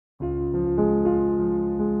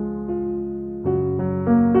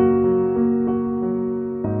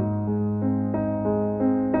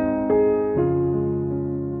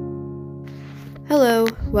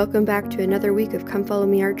welcome back to another week of Come Follow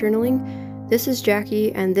Me Art Journaling. This is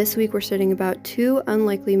Jackie, and this week we're studying about two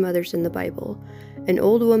unlikely mothers in the Bible, an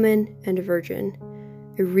old woman and a virgin.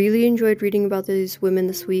 I really enjoyed reading about these women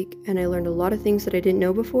this week, and I learned a lot of things that I didn't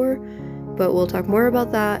know before, but we'll talk more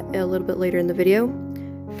about that a little bit later in the video.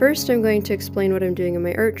 First, I'm going to explain what I'm doing in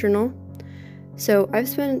my art journal. So I've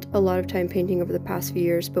spent a lot of time painting over the past few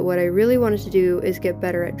years, but what I really wanted to do is get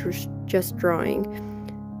better at just drawing.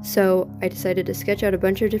 So I decided to sketch out a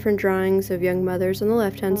bunch of different drawings of young mothers on the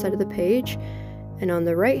left-hand side of the page, and on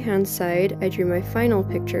the right-hand side I drew my final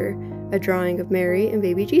picture, a drawing of Mary and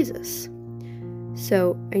baby Jesus.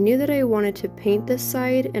 So I knew that I wanted to paint this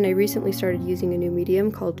side, and I recently started using a new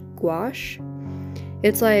medium called gouache.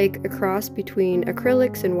 It's like a cross between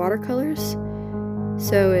acrylics and watercolors.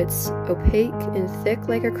 So it's opaque and thick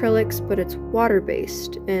like acrylics, but it's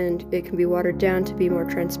water-based, and it can be watered down to be more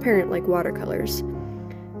transparent like watercolors.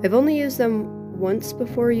 I've only used them once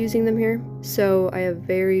before using them here, so I have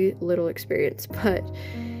very little experience, but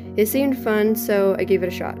it seemed fun, so I gave it a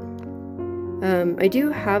shot. I do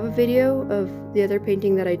have a video of the other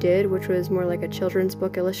painting that I did, which was more like a children's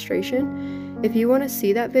book illustration. If you want to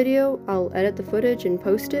see that video, I'll edit the footage and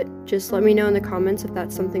post it. Just let me know in the comments if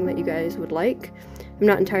that's something that you guys would like. I'm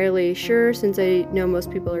not entirely sure, since I know most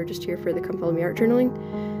people are just here for the Come Follow Me Art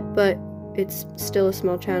Journaling, but it's still a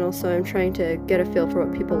small channel, so I'm trying to get a feel for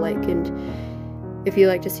what people like, and if you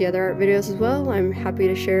like to see other art videos as well, I'm happy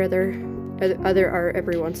to share other art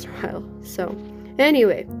every once in a while. So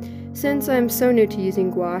anyway, since I'm so new to using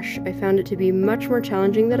gouache, I found it to be much more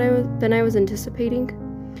challenging than I was anticipating.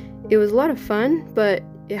 It was a lot of fun, but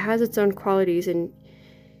it has its own qualities, and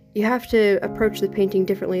you have to approach the painting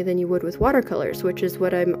differently than you would with watercolors, which is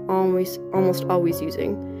what I'm almost always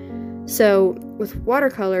using. So with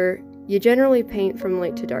watercolor, you generally paint from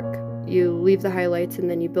light to dark. You leave the highlights and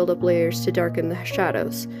then you build up layers to darken the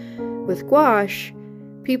shadows. With gouache,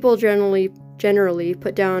 people generally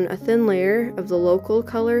put down a thin layer of the local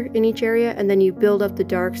color in each area, and then you build up the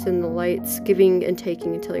darks and the lights, giving and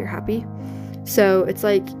taking until you're happy. So it's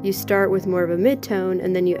like you start with more of a mid-tone,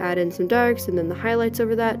 and then you add in some darks and then the highlights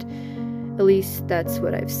over that. At least that's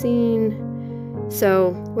what I've seen.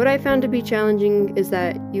 So what I found to be challenging is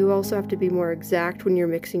that you also have to be more exact when you're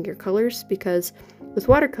mixing your colors, because with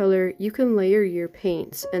watercolor you can layer your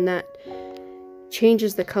paints, and that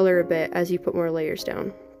changes the color a bit as you put more layers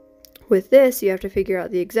down. With this, you have to figure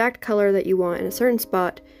out the exact color that you want in a certain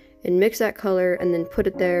spot and mix that color and then put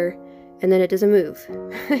it there, and then it doesn't move.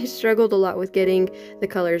 I struggled a lot with getting the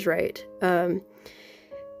colors right.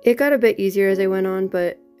 It got a bit easier as I went on,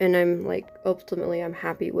 and I'm ultimately I'm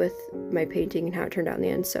happy with my painting and how it turned out in the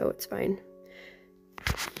end, so it's fine.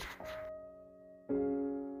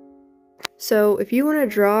 So if you want to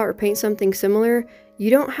draw or paint something similar, you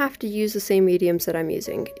don't have to use the same mediums that I'm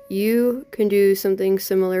using. You can do something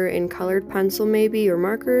similar in colored pencil maybe, or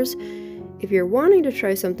markers. If you're wanting to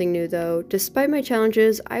try something new though, despite my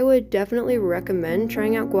challenges, I would definitely recommend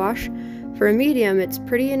trying out gouache. For a medium, it's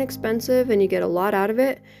pretty inexpensive and you get a lot out of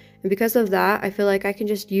it. And because of that, I feel like I can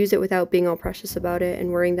just use it without being all precious about it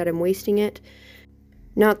and worrying that I'm wasting it.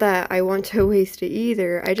 Not that I want to waste it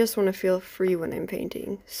either, I just want to feel free when I'm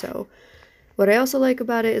painting. So what I also like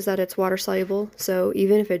about it is that it's water soluble, so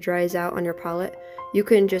even if it dries out on your palette, you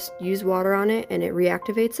can just use water on it and it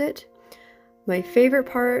reactivates it. My favorite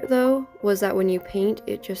part though was that when you paint,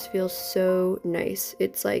 it just feels so nice.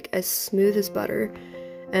 It's like as smooth as butter.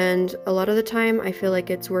 And a lot of the time, I feel like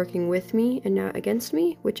it's working with me and not against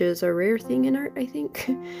me, which is a rare thing in art, I think.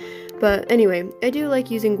 But anyway, I do like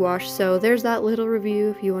using gouache, so there's that little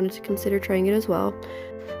review if you wanted to consider trying it as well.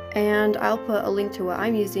 And I'll put a link to what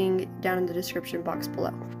I'm using down in the description box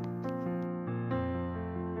below.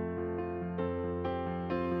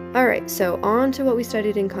 Alright, so on to what we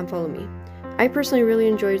studied in Come Follow Me. I personally really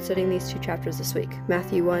enjoyed studying these two chapters this week,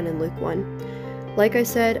 Matthew 1 and Luke 1. Like I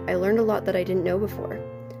said, I learned a lot that I didn't know before.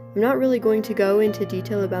 I'm not really going to go into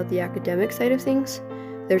detail about the academic side of things.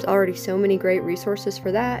 There's already so many great resources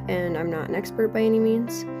for that, and I'm not an expert by any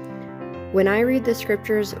means. When I read the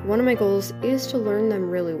scriptures, one of my goals is to learn them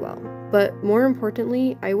really well. But more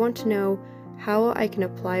importantly, I want to know how I can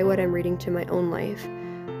apply what I'm reading to my own life.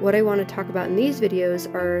 What I want to talk about in these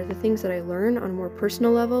videos are the things that I learn on a more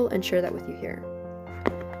personal level and share that with you here.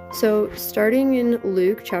 So, starting in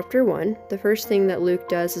Luke chapter 1, the first thing that Luke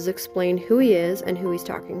does is explain who he is and who he's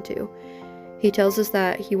talking to. He tells us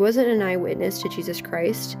that he wasn't an eyewitness to Jesus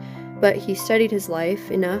Christ, but he studied his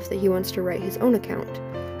life enough that he wants to write his own account.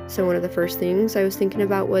 So one of the first things I was thinking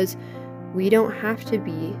about was, we don't have to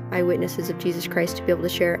be eyewitnesses of Jesus Christ to be able to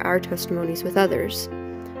share our testimonies with others.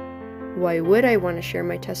 Why would I want to share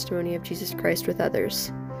my testimony of Jesus Christ with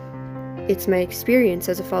others? It's my experience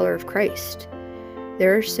as a follower of Christ.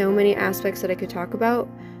 There are so many aspects that I could talk about,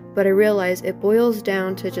 but I realize it boils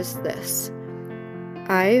down to just this.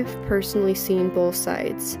 I've personally seen both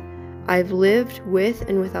sides. I've lived with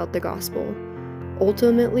and without the gospel.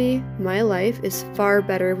 Ultimately, my life is far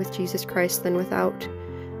better with Jesus Christ than without.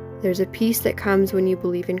 There's a peace that comes when you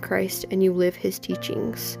believe in Christ and you live his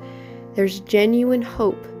teachings. There's genuine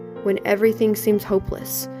hope when everything seems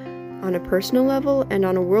hopeless, on a personal level and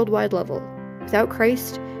on a worldwide level. Without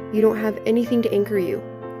Christ, you don't have anything to anchor you.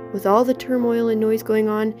 With all the turmoil and noise going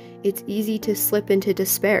on, it's easy to slip into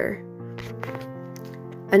despair.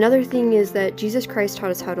 Another thing is that Jesus Christ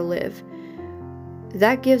taught us how to live.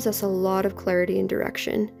 That gives us a lot of clarity and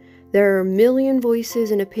direction. There are a million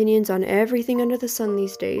voices and opinions on everything under the sun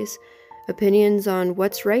these days. Opinions on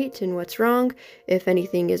what's right and what's wrong, if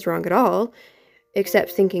anything is wrong at all,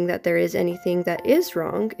 except thinking that there is anything that is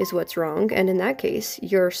wrong is what's wrong, and in that case,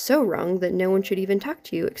 you're so wrong that no one should even talk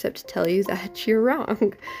to you except to tell you that you're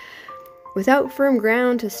wrong. Without firm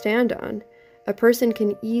ground to stand on, a person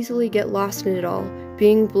can easily get lost in it all,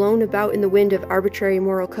 being blown about in the wind of arbitrary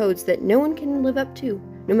moral codes that no one can live up to,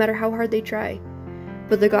 no matter how hard they try.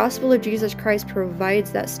 But the gospel of Jesus Christ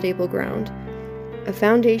provides that stable ground, a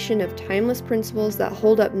foundation of timeless principles that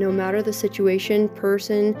hold up no matter the situation,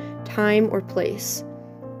 person, time, or place.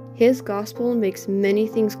 His gospel makes many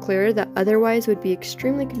things clear that otherwise would be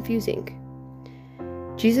extremely confusing.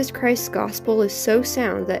 Jesus Christ's gospel is so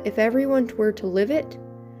sound that if everyone were to live it,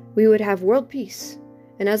 we would have world peace.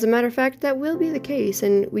 And as a matter of fact, that will be the case,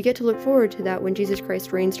 and we get to look forward to that when Jesus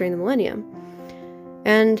Christ reigns during the millennium.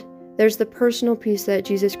 And there's the personal peace that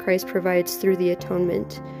Jesus Christ provides through the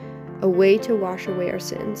atonement, a way to wash away our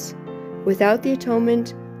sins. Without the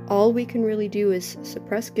atonement, all we can really do is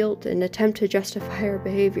suppress guilt and attempt to justify our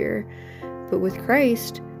behavior. But with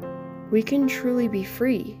Christ, we can truly be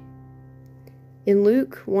free. In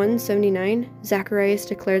Luke 1:79, Zacharias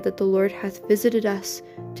declared that the Lord hath visited us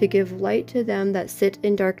to give light to them that sit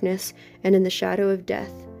in darkness and in the shadow of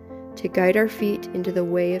death, to guide our feet into the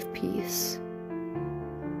way of peace.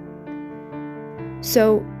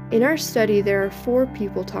 So, in our study, there are 4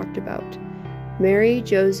 people talked about: Mary,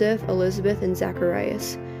 Joseph, Elizabeth, and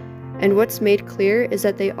Zacharias. And what's made clear is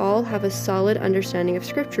that they all have a solid understanding of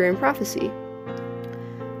Scripture and prophecy.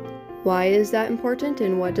 Why is that important,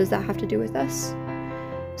 and what does that have to do with us?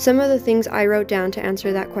 Some of the things I wrote down to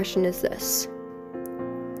answer that question is this.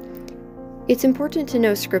 It's important to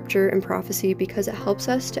know Scripture and prophecy because it helps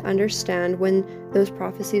us to understand when those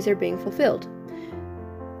prophecies are being fulfilled.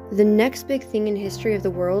 The next big thing in history of the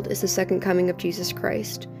world is the second coming of Jesus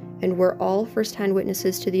Christ, and we're all first-hand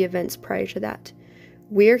witnesses to the events prior to that.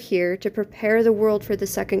 We're here to prepare the world for the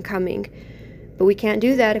second coming, but we can't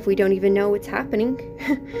do that if we don't even know what's happening.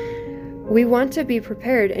 We want to be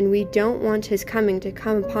prepared, and we don't want his coming to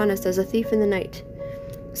come upon us as a thief in the night.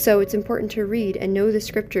 So it's important to read and know the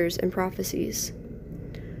Scriptures and prophecies.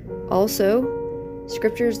 Also,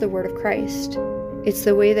 Scripture is the Word of Christ. It's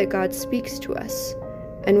the way that God speaks to us.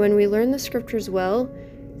 And when we learn the Scriptures well,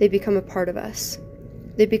 they become a part of us.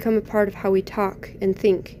 They become a part of how we talk and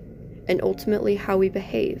think, and ultimately how we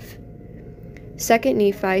behave. 2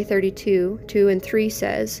 Nephi 32:2-3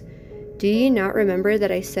 says, Do ye not remember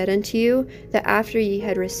that I said unto you, that after ye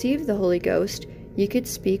had received the Holy Ghost, ye could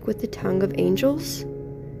speak with the tongue of angels?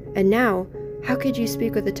 And now, how could ye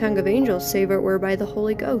speak with the tongue of angels, save it were by the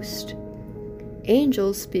Holy Ghost?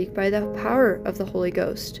 Angels speak by the power of the Holy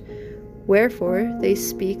Ghost. Wherefore they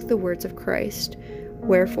speak the words of Christ.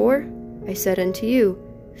 Wherefore, I said unto you,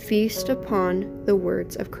 feast upon the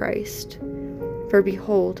words of Christ. For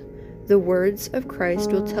behold, the words of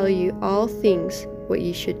Christ will tell you all things what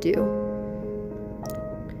ye should do.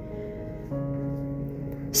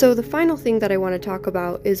 So the final thing that I want to talk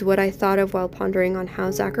about is what I thought of while pondering on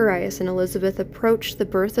how Zacharias and Elizabeth approached the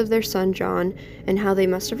birth of their son John and how they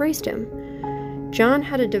must have raised him. John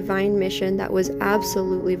had a divine mission that was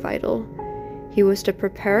absolutely vital. He was to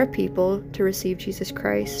prepare a people to receive Jesus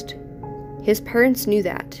Christ. His parents knew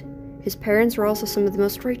that. His parents were also some of the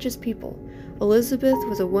most righteous people. Elizabeth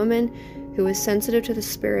was a woman who was sensitive to the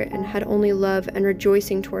Spirit and had only love and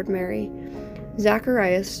rejoicing toward Mary.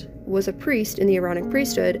 Zacharias was a priest in the Aaronic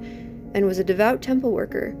priesthood and was a devout temple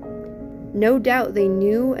worker. No doubt they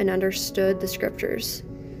knew and understood the Scriptures.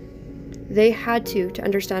 They had to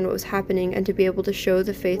understand what was happening and to be able to show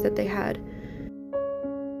the faith that they had.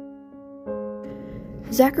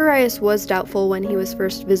 Zacharias was doubtful when he was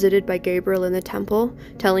first visited by Gabriel in the temple,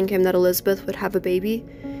 telling him that Elizabeth would have a baby.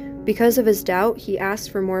 Because of his doubt, he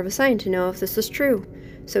asked for more of a sign to know if this was true,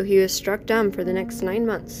 so he was struck dumb for the next 9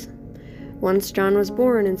 months. Once John was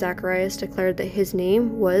born and Zacharias declared that his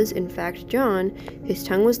name was in fact John, his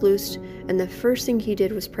tongue was loosed, and the first thing he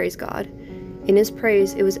did was praise God. In his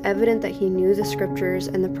praise, it was evident that he knew the scriptures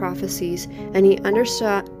and the prophecies, and he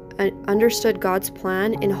understood God's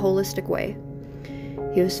plan in a holistic way.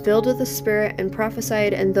 He was filled with the Spirit and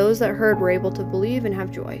prophesied, and those that heard were able to believe and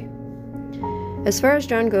have joy. As far as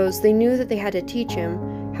John goes, they knew that they had to teach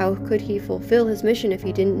him. How could he fulfill his mission if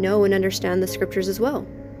he didn't know and understand the scriptures as well?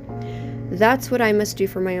 That's what I must do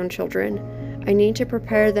for my own children. I need to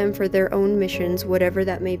prepare them for their own missions, whatever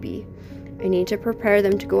that may be. I need to prepare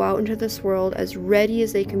them to go out into this world as ready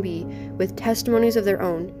as they can be, with testimonies of their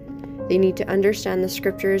own. They need to understand the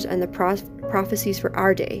scriptures and the prophecies for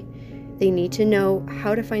our day. They need to know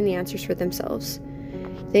how to find the answers for themselves.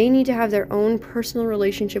 They need to have their own personal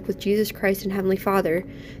relationship with Jesus Christ and Heavenly Father.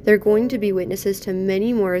 They're going to be witnesses to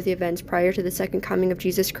many more of the events prior to the second coming of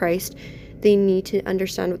Jesus Christ. They need to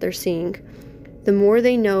understand what they're seeing. The more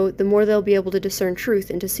they know, the more they'll be able to discern truth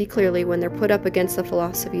and to see clearly when they're put up against the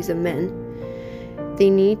philosophies of men. They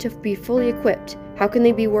need to be fully equipped. How can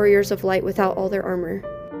they be warriors of light without all their armor?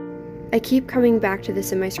 I keep coming back to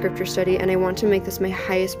this in my scripture study, and I want to make this my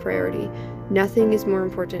highest priority. Nothing is more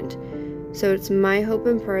important. So it's my hope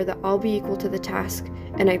and prayer that I'll be equal to the task,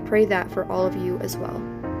 and I pray that for all of you as well.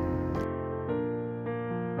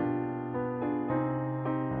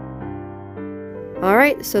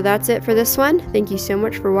 Alright, so that's it for this one. Thank you so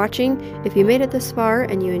much for watching. If you made it this far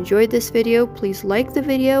and you enjoyed this video, please like the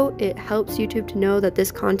video. It helps YouTube to know that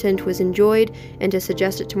this content was enjoyed and to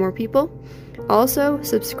suggest it to more people. Also,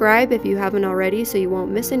 subscribe if you haven't already so you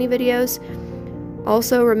won't miss any videos.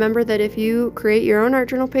 Also, remember that if you create your own art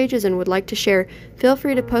journal pages and would like to share, feel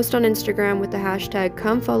free to post on Instagram with the hashtag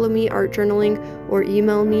comefollowmeartjournaling or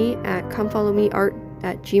email me at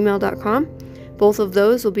comefollowmeart@gmail.com. Both of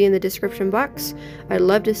those will be in the description box. I'd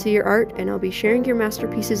love to see your art, and I'll be sharing your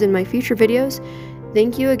masterpieces in my future videos.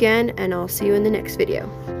 Thank you again, and I'll see you in the next video.